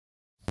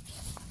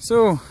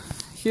So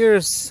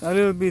here's a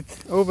little bit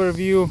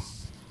overview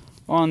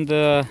on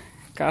the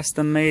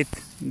custom-made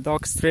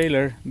dog's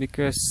trailer,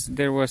 because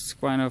there was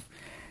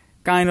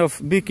kind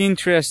of big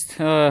interest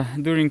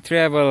during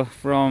travel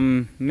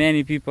from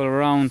many people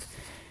around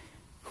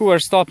who are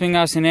stopping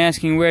us and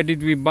asking where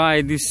did we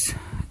buy this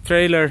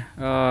trailer.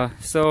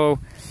 So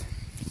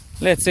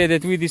let's say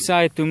that we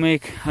decide to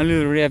make a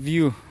little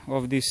review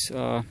of this,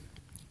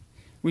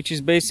 which is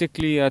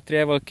basically a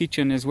travel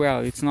kitchen as well.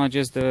 It's not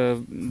just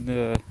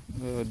the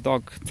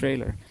dog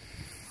trailer.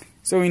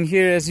 So in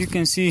here, as you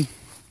can see,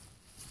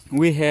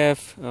 we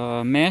have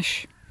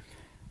mesh,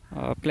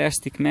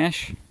 plastic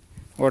mesh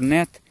or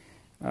net,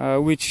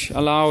 which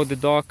allow the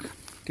dog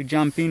to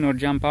jump in or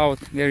jump out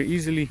very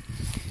easily.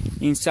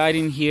 Inside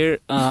in here,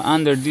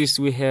 under this,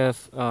 we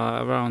have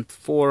around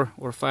 4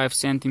 or 5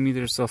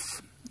 centimeters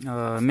of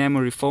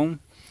memory foam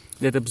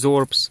that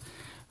absorbs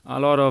a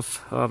lot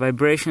of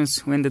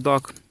vibrations when the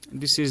dog.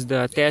 This is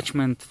the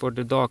attachment for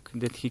the dog,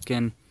 that he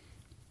can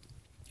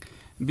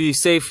be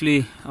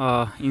safely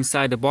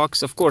inside the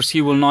box. Of course,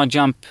 he will not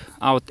jump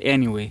out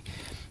anyway.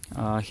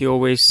 He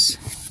always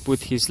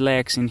put his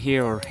legs in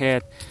here or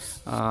head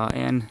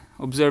and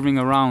observing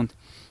around.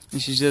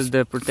 This is just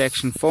the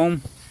protection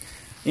foam.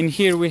 In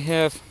here we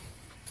have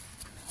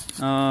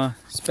a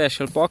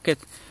special pocket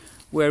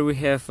where we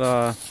have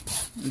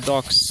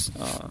dog's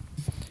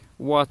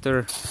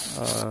water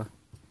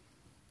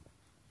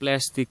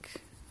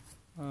plastic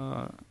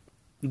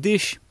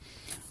dish.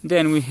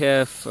 Then we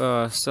have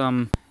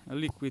some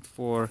liquid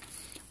for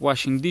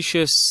washing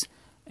dishes,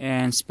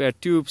 and spare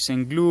tubes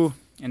and glue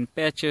and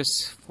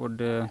patches for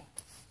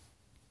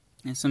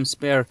and some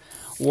spare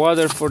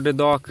water for the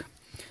dog.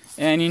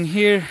 And in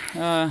here,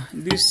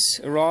 these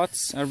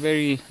rods are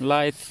very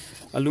light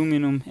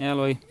aluminum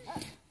alloy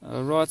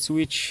rods,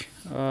 which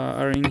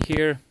are in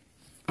here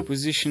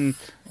positioned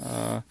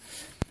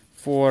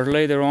for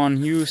later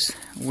on use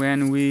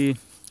when we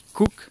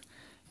cook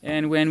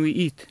and when we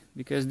eat,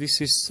 because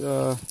this is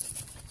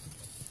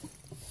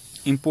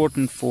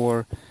important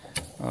for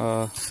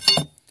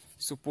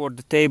support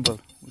the table,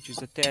 which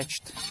is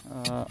attached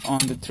on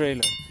the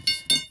trailer.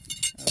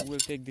 We'll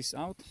take this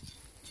out.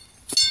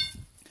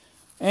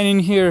 And in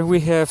here we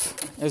have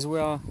as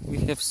well, we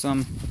have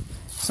some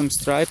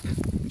stripe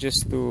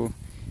just to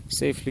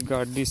safely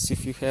guard this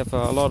if you have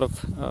a lot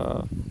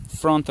of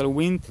frontal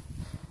wind,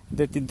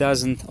 that it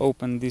doesn't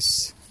open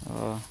this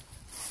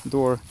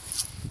door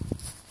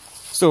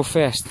so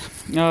fast.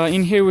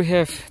 In here we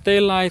have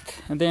tail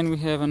light, and then we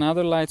have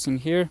another lights in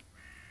here.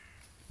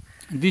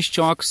 These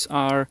chocks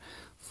are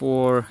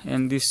for,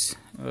 and these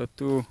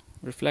two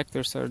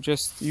reflectors are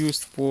just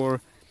used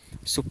for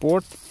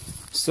support.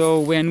 So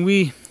when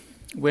we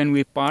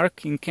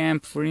park in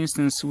camp, for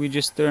instance, we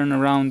just turn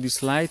around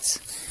these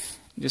lights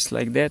just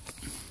like that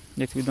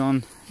we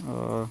don't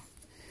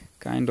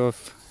kind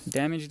of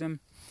damage them.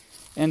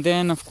 And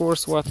then of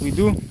course what we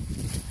do,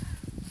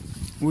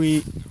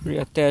 we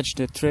reattach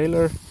the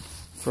trailer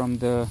from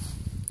the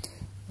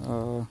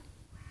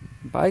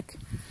bike,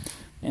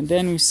 and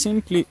then we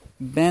simply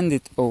bend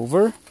it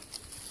over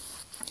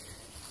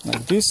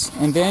like this,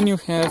 and then you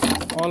have,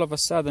 all of a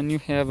sudden you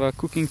have a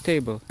cooking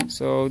table.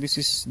 So this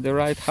is the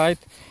right height.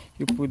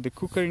 You put the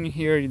cooker in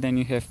here, then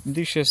you have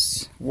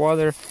dishes,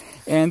 water,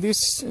 and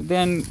this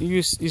then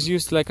is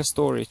used like a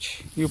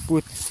storage. You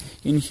put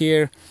in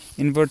here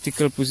in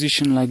vertical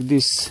position like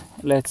this,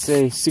 let's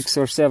say 6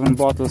 or 7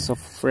 bottles of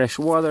fresh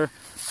water.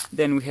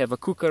 Then we have a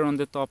cooker on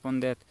the top on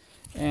that,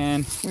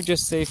 and we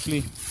just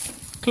safely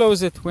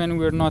close it when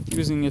we're not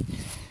using it.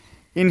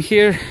 In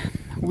here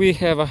we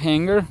have a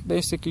hanger,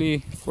 basically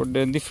for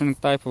the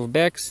different type of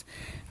bags,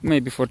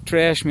 maybe for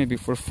trash, maybe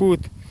for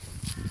food.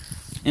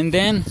 And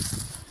then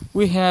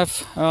we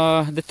have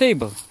the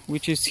table,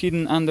 which is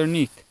hidden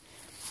underneath.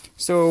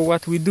 So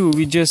what we do,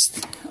 we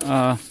just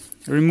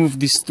remove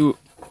these 2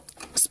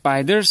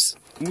 spiders.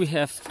 We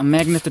have a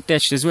magnet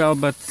attached as well,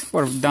 but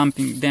for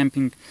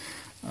damping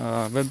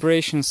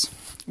vibrations,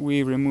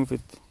 we remove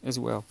it as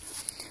well.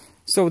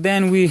 So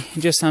then we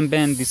just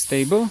unbend this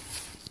table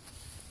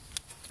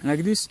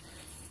like this.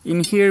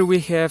 In here we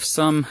have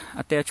some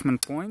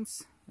attachment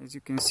points, as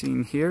you can see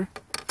in here.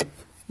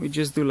 We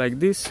just do like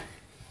this,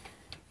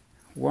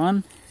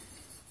 1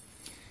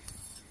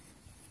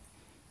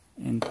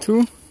 and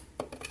 2,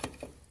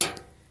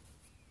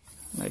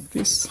 like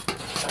this,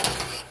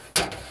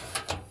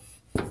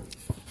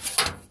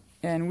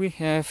 and we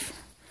have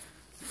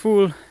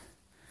full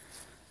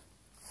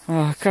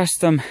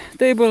custom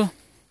table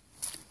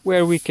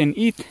where we can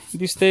eat.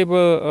 This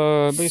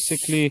table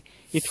basically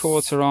it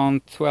holds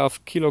around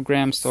 12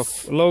 kilograms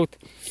of load.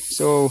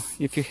 So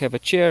if you have a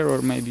chair,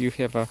 or maybe you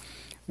have a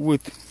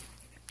wood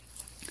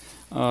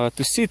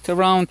to sit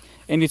around,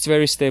 and it's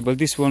very stable,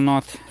 this will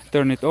not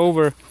turn it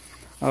over.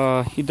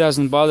 It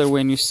doesn't bother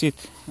when you sit,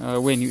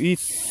 when you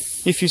eat.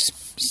 If you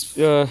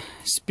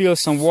spill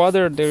some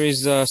water, there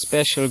is a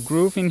special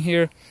groove in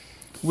here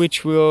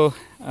which will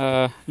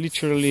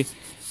literally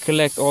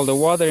collect all the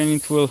water, and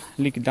it will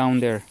leak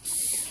down there.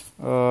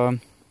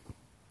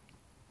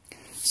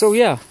 So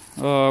yeah,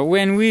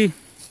 when we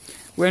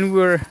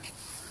were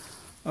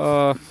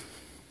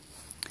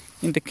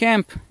in the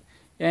camp,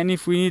 and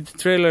if we need a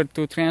trailer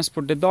to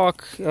transport the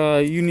dog,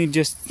 you need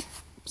just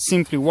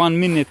simply 1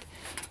 minute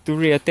to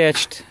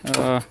reattach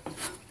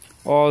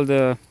all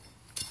the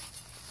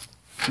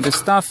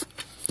stuff.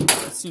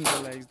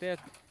 Simple like that.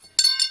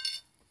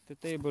 The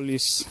table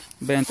is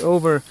bent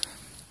over.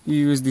 You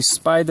use these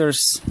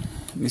spiders.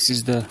 This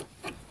is the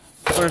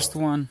first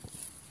one,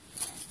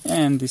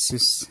 and this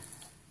is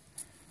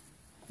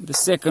the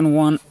second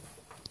one.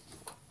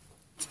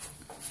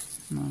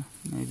 No,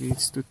 maybe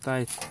it's too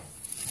tight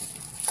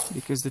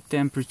because the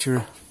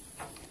temperature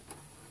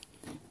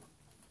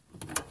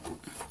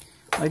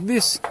like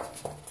this,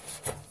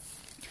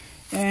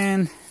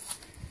 and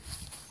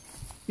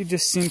you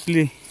just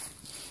simply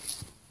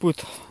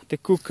put the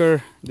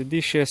cooker, the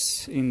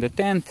dishes in the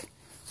tent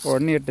or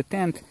near the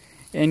tent,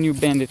 and you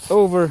bend it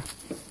over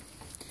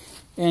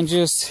and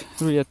just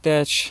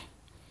reattach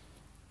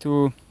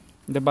to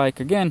the bike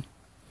again,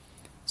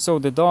 so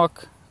the dog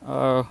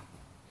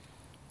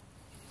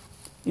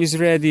is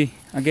ready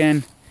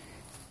again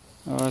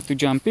to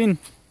jump in,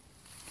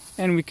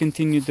 and we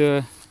continue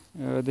the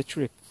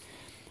trip.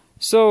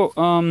 So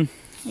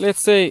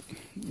let's say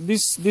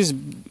this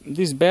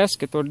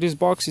basket or this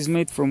box is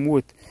made from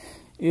wood.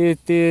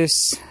 It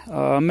is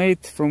made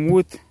from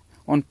wood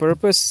on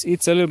purpose.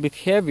 It's a little bit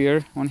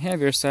heavier, on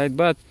heavier side,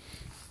 but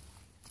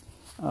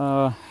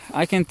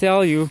I can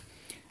tell you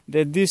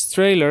that this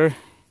trailer,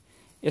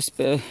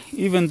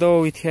 even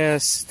though it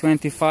has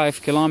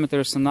 25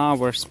 kilometers an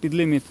hour speed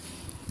limit,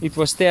 it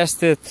was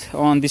tested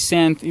on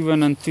descent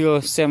even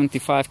until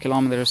 75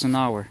 kilometers an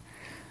hour.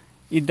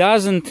 It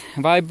doesn't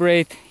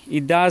vibrate,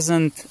 it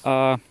doesn't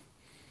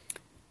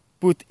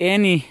put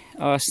any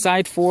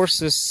side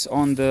forces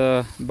on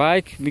the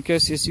bike,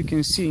 because as you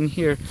can see in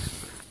here,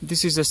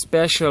 this is a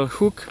special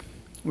hook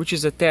which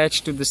is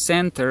attached to the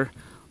center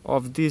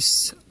of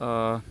this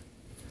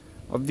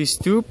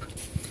tube,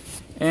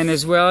 and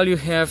as well you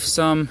have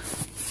some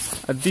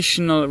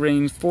additional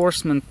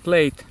reinforcement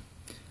plate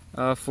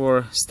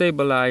for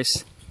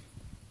stabilize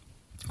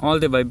all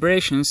the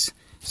vibrations,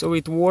 so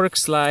it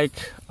works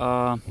like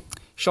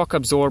shock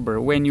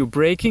absorber. When you're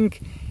braking,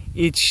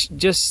 it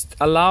just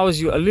allows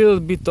you a little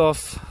bit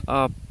of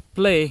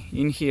play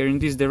in here in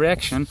this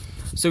direction,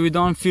 so you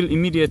don't feel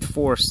immediate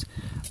force,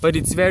 but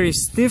it's very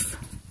stiff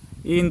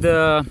in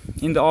the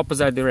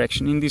opposite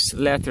direction, in this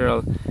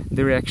lateral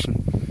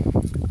direction.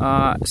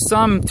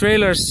 Some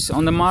trailers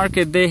on the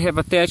market, they have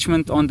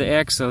attachment on the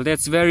axle.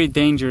 That's very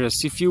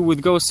dangerous. If you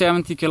would go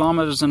 70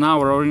 kilometers an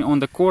hour or on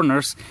the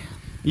corners,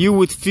 you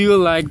would feel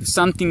like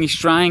something is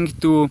trying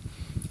to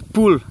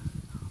pull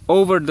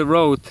over the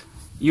road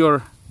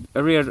your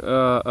rear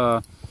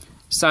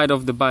side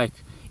of the bike.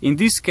 In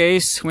this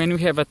case, when you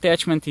have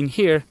attachment in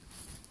here,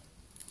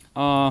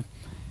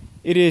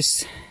 it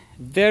is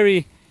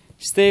very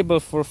stable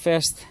for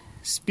fast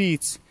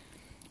speeds,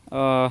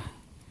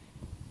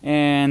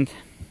 and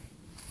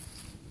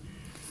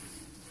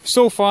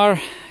so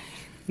far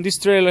this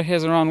trailer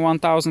has around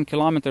 1,000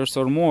 kilometers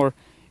or more,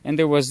 and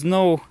there was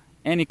no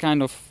any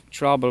kind of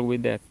trouble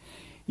with that.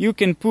 You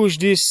can push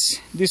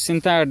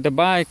the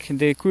bike,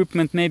 the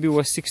equipment maybe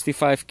was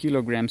 65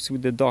 kilograms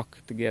with the dock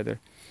together,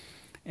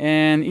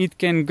 and it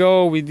can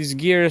go with these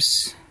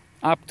gears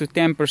up to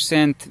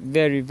 10%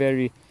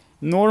 very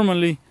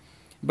normally,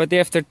 but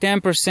after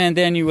 10%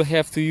 then you will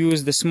have to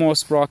use the small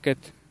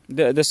sprocket,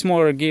 the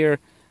smaller gear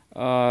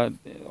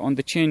on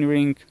the chain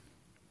ring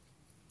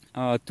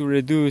to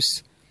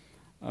reduce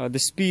the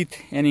speed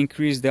and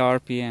increase the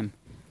RPM.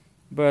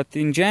 But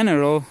in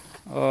general,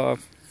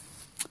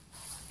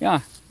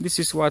 yeah, this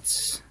is what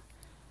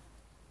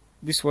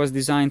this was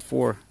designed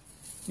for.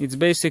 It's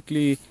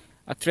basically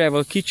a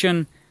travel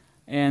kitchen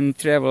and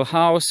travel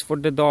house for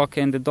the dog,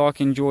 and the dog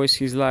enjoys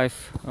his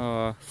life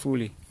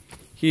fully.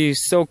 He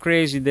is so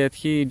crazy that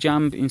he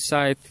jumped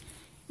inside.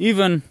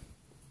 Even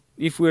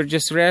if we're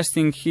just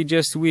resting, he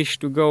just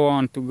wished to go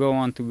on.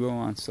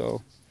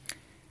 So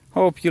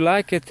hope you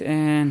like it,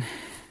 and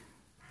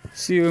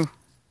see you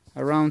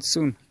around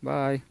soon.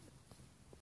 Bye.